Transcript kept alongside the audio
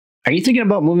Are you thinking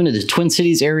about moving to the Twin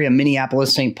Cities area,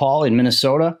 Minneapolis, St. Paul, in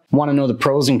Minnesota? Want to know the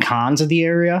pros and cons of the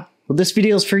area? Well, this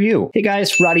video is for you. Hey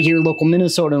guys, Roddy here, local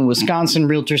Minnesota and Wisconsin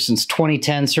realtor since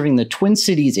 2010, serving the Twin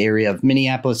Cities area of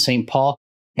Minneapolis, St. Paul,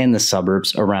 and the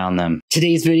suburbs around them.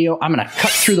 Today's video, I'm going to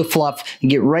cut through the fluff and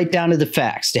get right down to the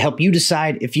facts to help you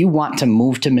decide if you want to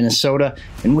move to Minnesota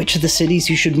and which of the cities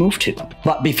you should move to.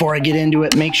 But before I get into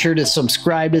it, make sure to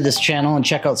subscribe to this channel and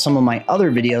check out some of my other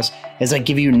videos as I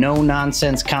give you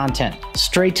no-nonsense content,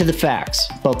 straight to the facts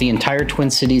about the entire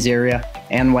Twin Cities area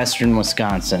and western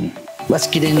Wisconsin. Let's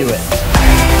get into it.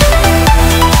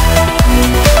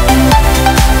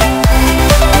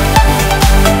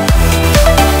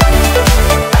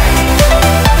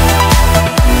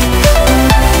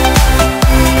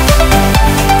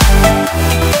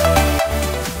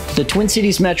 The Twin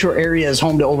Cities metro area is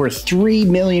home to over 3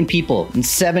 million people in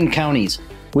 7 counties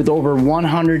with over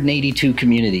 182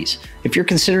 communities. If you're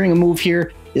considering a move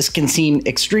here, this can seem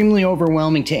extremely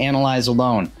overwhelming to analyze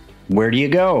alone. Where do you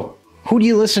go? Who do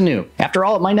you listen to? After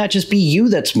all, it might not just be you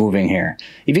that's moving here.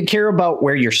 If you care about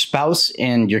where your spouse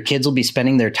and your kids will be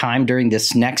spending their time during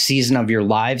this next season of your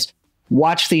lives,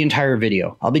 watch the entire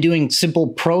video. I'll be doing simple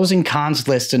pros and cons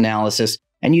list analysis,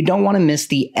 and you don't want to miss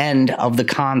the end of the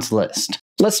cons list.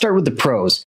 Let's start with the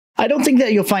pros. I don't think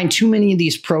that you'll find too many of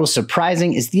these pros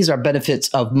surprising, as these are benefits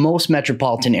of most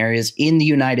metropolitan areas in the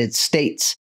United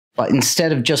States. But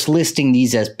instead of just listing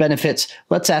these as benefits,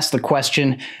 let's ask the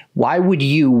question, why would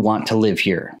you want to live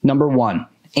here? Number 1.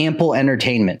 Ample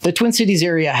entertainment. The Twin Cities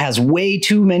area has way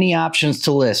too many options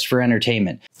to list for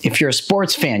entertainment. If you're a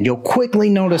sports fan, you'll quickly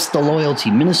notice the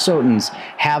loyalty Minnesotans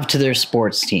have to their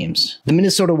sports teams. The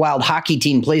Minnesota Wild hockey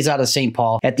team plays out of St.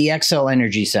 Paul at the Xcel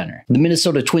Energy Center. The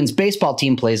Minnesota Twins baseball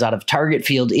team plays out of Target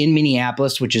Field in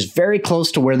Minneapolis, which is very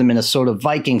close to where the Minnesota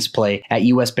Vikings play at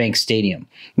US Bank Stadium.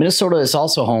 Minnesota is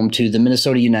also home to the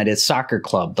Minnesota United Soccer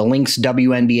Club, the Lynx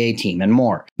WNBA team, and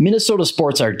more. Minnesota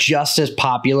sports are just as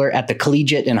popular at the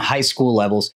collegiate and high school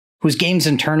levels, whose games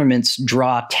and tournaments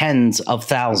draw tens of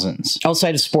thousands.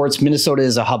 Outside of sports, Minnesota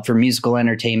is a hub for musical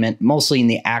entertainment, mostly in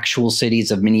the actual cities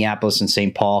of Minneapolis and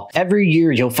St. Paul. Every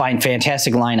year, you'll find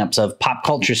fantastic lineups of pop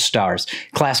culture stars,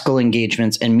 classical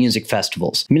engagements, and music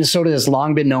festivals. Minnesota has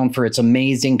long been known for its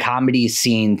amazing comedy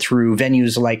scene through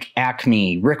venues like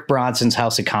Acme, Rick Bronson's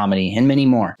House of Comedy, and many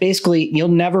more. Basically, you'll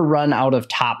never run out of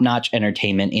top-notch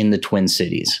entertainment in the Twin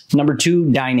Cities. Number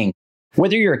 2, dining.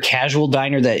 Whether you're a casual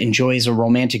diner that enjoys a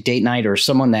romantic date night or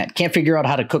someone that can't figure out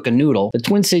how to cook a noodle, the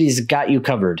Twin Cities got you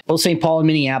covered. Both St. Paul and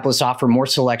Minneapolis offer more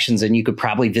selections than you could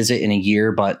probably visit in a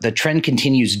year, but the trend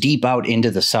continues deep out into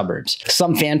the suburbs.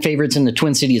 Some fan favorites in the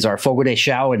Twin Cities are Fogo de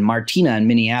Chao and Martina in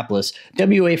Minneapolis,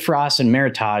 W.A. Frost and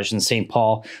Meritage in St.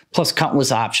 Paul, plus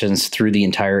countless options through the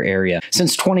entire area.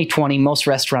 Since 2020, most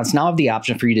restaurants now have the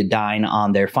option for you to dine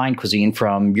on their fine cuisine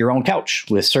from your own couch,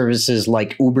 with services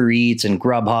like Uber Eats and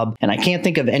Grubhub, and I can't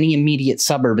think of any immediate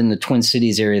suburb in the Twin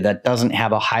Cities area that doesn't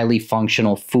have a highly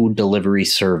functional food delivery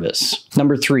service.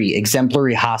 Number 3,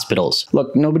 exemplary hospitals.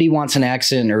 Look, nobody wants an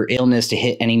accident or illness to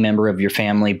hit any member of your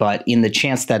family, but in the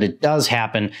chance that it does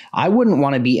happen, I wouldn't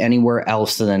want to be anywhere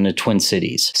else than the Twin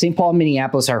Cities. St. Paul and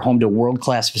Minneapolis are home to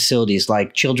world-class facilities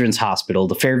like Children's Hospital,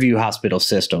 the Fairview Hospital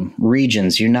System,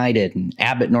 Regions, United, and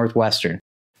Abbott Northwestern.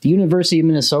 The University of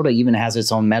Minnesota even has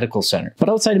its own medical center. But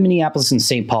outside of Minneapolis and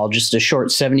St. Paul, just a short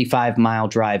 75-mile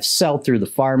drive south through the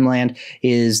farmland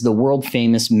is the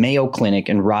world-famous Mayo Clinic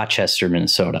in Rochester,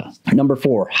 Minnesota. Number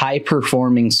 4,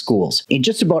 high-performing schools. In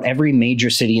just about every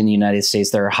major city in the United States,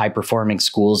 there are high-performing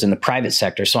schools in the private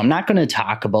sector, so I'm not going to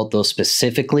talk about those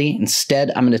specifically.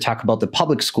 Instead, I'm going to talk about the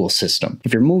public school system.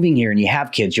 If you're moving here and you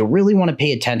have kids, you'll really want to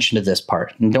pay attention to this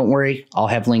part. And don't worry, I'll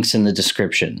have links in the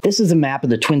description. This is a map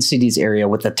of the Twin Cities area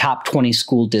with the top 20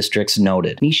 school districts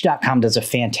noted. Niche.com does a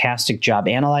fantastic job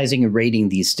analyzing and rating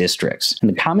these districts. And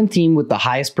the common theme with the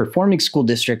highest performing school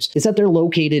districts is that they're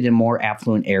located in more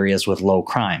affluent areas with low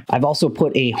crime. I've also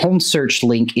put a home search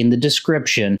link in the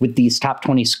description with these top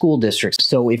 20 school districts,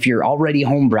 so if you're already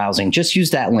home browsing, just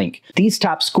use that link. These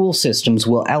top school systems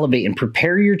will elevate and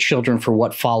prepare your children for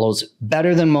what follows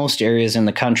better than most areas in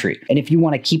the country. And if you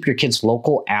want to keep your kids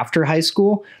local after high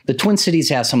school, the Twin Cities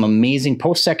has some amazing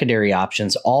post-secondary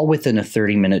options, all within a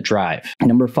 30-minute drive.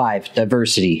 Number 5,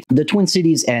 diversity. The Twin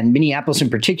Cities and Minneapolis in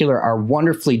particular are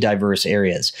wonderfully diverse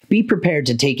areas. Be prepared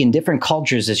to take in different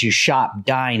cultures as you shop,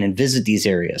 dine, and visit these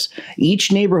areas.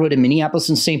 Each neighborhood in Minneapolis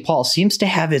and St. Paul seems to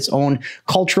have its own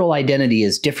cultural identity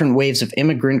as different waves of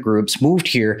immigrant groups moved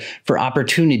here for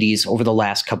opportunities over the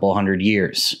last couple hundred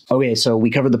years. Okay, so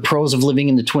we covered the pros of living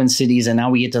in the Twin Cities, and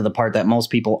now we get to the part that most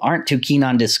people aren't too keen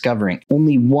on discovering.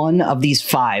 Only one of these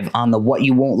 5 on the what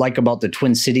you won't like about the Twin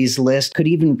Twin Cities list could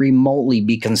even remotely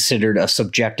be considered a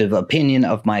subjective opinion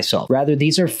of myself. Rather,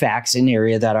 these are facts in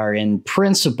area that are in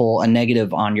principle a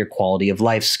negative on your quality of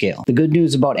life scale. The good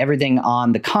news about everything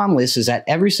on the con list is that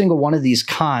every single one of these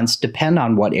cons depend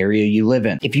on what area you live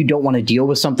in. If you don't want to deal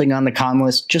with something on the con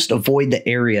list, just avoid the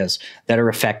areas that are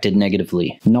affected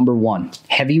negatively. Number 1,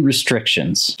 heavy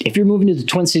restrictions. If you're moving to the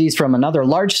Twin Cities from another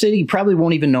large city, you probably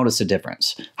won't even notice a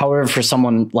difference. However, for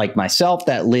someone like myself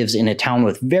that lives in a town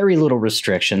with very little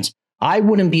restrictions, I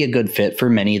wouldn't be a good fit for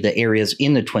many of the areas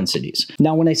in the Twin Cities.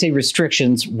 Now, when I say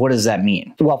restrictions, what does that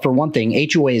mean? Well, for one thing,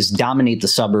 HOAs dominate the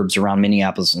suburbs around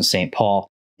Minneapolis and St. Paul.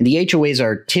 The HOAs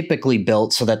are typically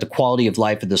built so that the quality of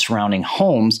life of the surrounding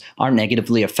homes are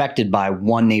negatively affected by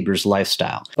one neighbor's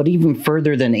lifestyle. But even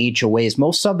further than HOAs,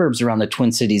 most suburbs around the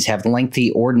Twin Cities have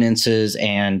lengthy ordinances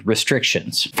and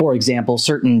restrictions. For example,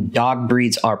 certain dog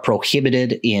breeds are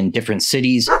prohibited in different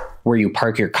cities. Where you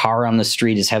park your car on the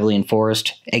street is heavily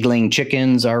enforced. Egg-laying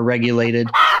chickens are regulated.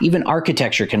 Even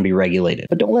architecture can be regulated.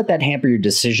 But don't let that hamper your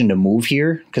decision to move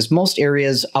here, because most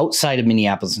areas outside of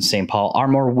Minneapolis and St. Paul are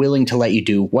more willing to let you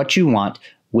do what you want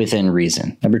within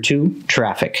reason. Number 2,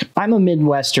 traffic. I'm a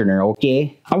Midwesterner,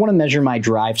 okay? I want to measure my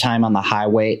drive time on the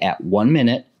highway at 1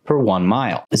 minute per 1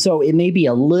 mile. So it may be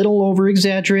a little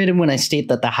over-exaggerated when I state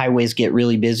that the highways get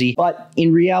really busy, but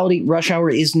in reality, rush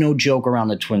hour is no joke around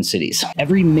the Twin Cities.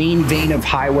 Every main vein of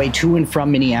highway to and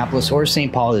from Minneapolis or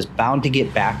St. Paul is bound to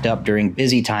get backed up during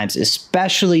busy times,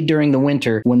 especially during the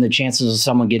winter when the chances of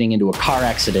someone getting into a car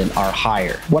accident are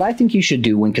higher. What I think you should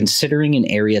do when considering an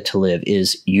area to live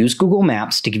is use Google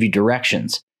Maps to give you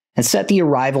directions and set the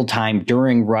arrival time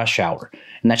during rush hour.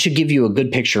 And that should give you a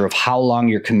good picture of how long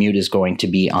your commute is going to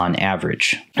be on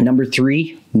average. Number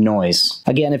 3, noise.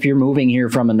 Again, if you're moving here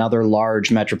from another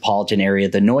large metropolitan area,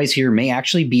 the noise here may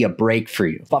actually be a break for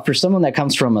you. But for someone that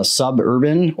comes from a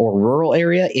suburban or rural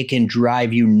area, it can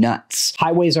drive you nuts.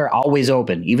 Highways are always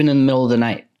open, even in the middle of the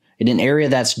night. In an area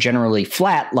that's generally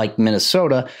flat, like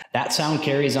Minnesota, that sound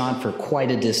carries on for quite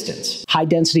a distance.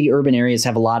 High-density urban areas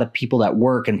have a lot of people that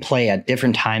work and play at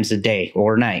different times of day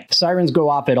or night. Sirens go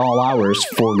off at all hours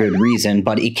for good reason,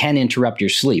 but it can interrupt your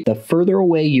sleep. The further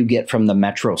away you get from the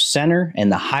metro center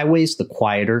and the highways, the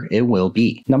quieter it will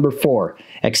be. Number 4,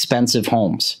 expensive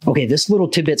homes. Okay, this little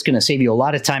tidbit's going to save you a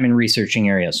lot of time in researching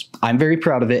areas. I'm very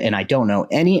proud of it, and I don't know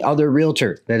any other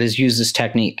realtor that has used this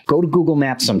technique. Go to Google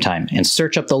Maps sometime and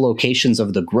search up the locations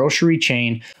of the grocery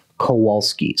chain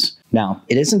Kowalski's. Now,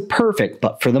 it isn't perfect,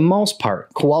 but for the most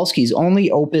part, Kowalski's only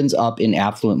opens up in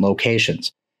affluent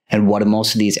locations. And what do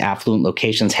most of these affluent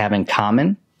locations have in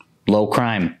common? Low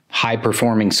crime,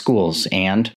 high-performing schools,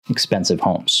 and expensive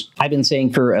homes. I've been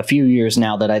saying for a few years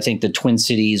now that I think the Twin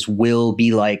Cities will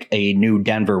be like a new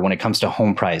Denver when it comes to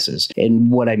home prices. And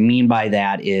what I mean by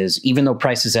that is, even though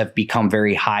prices have become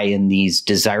very high in these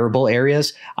desirable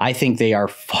areas, I think they are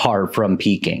far from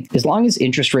peaking. As long as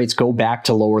interest rates go back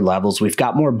to lower levels, we've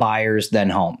got more buyers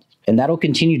than homes. And that'll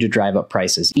continue to drive up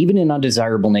prices. Even in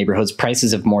undesirable neighborhoods,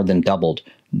 prices have more than doubled.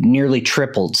 Nearly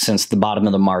tripled since the bottom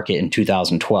of the market in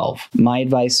 2012. My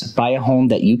advice, buy a home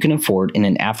that you can afford in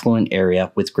an affluent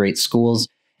area with great schools,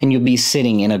 and you'll be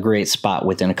sitting in a great spot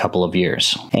within a couple of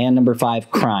years. And number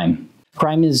 5, crime.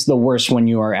 Crime is the worst when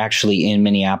you are actually in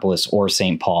Minneapolis or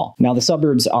St. Paul. Now, the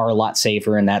suburbs are a lot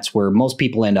safer, and that's where most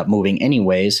people end up moving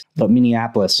anyways. But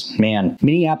Minneapolis, man,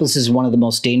 Minneapolis is one of the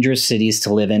most dangerous cities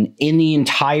to live in the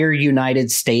entire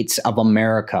United States of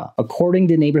America. According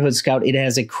to Neighborhood Scout, it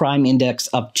has a crime index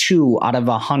of 2 out of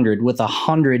 100, with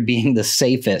 100 being the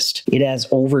safest. It has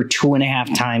over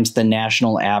 2.5 times the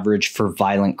national average for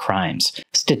violent crimes.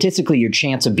 Statistically, your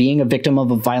chance of being a victim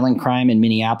of a violent crime in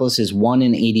Minneapolis is 1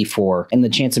 in 84. And the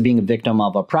chance of being a victim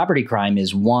of a property crime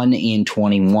is 1 in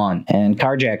 21. And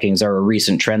carjackings are a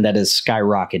recent trend that has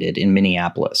skyrocketed in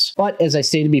Minneapolis. But as I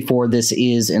stated before, this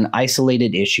is an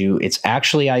isolated issue. It's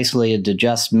actually isolated to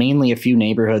just mainly a few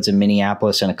neighborhoods in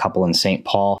Minneapolis and a couple in St.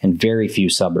 Paul and very few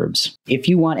suburbs. If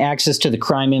you want access to the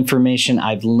crime information,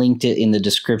 I've linked it in the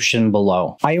description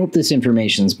below. I hope this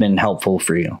information's been helpful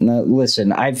for you. Now,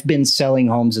 listen, I've been selling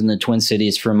homes in the Twin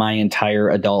Cities for my entire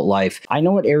adult life. I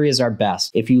know what areas are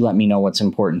best if you let me know what's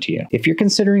important to you. If you're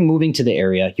considering moving to the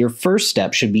area, your first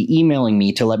step should be emailing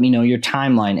me to let me know your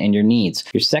timeline and your needs.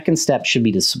 Your second step should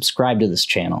be to subscribe to this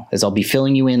channel, as I'll be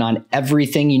filling you in on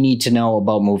everything you need to know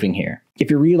about moving here.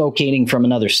 If you're relocating from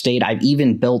another state, I've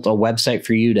even built a website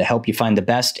for you to help you find the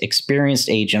best experienced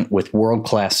agent with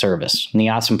world-class service. And the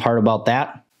awesome part about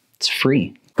that, it's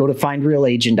free. Go to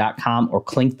findrealagent.com or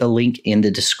click the link in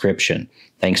the description.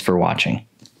 Thanks for watching.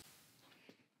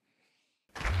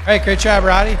 All right, great job,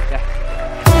 Roddy. Yeah.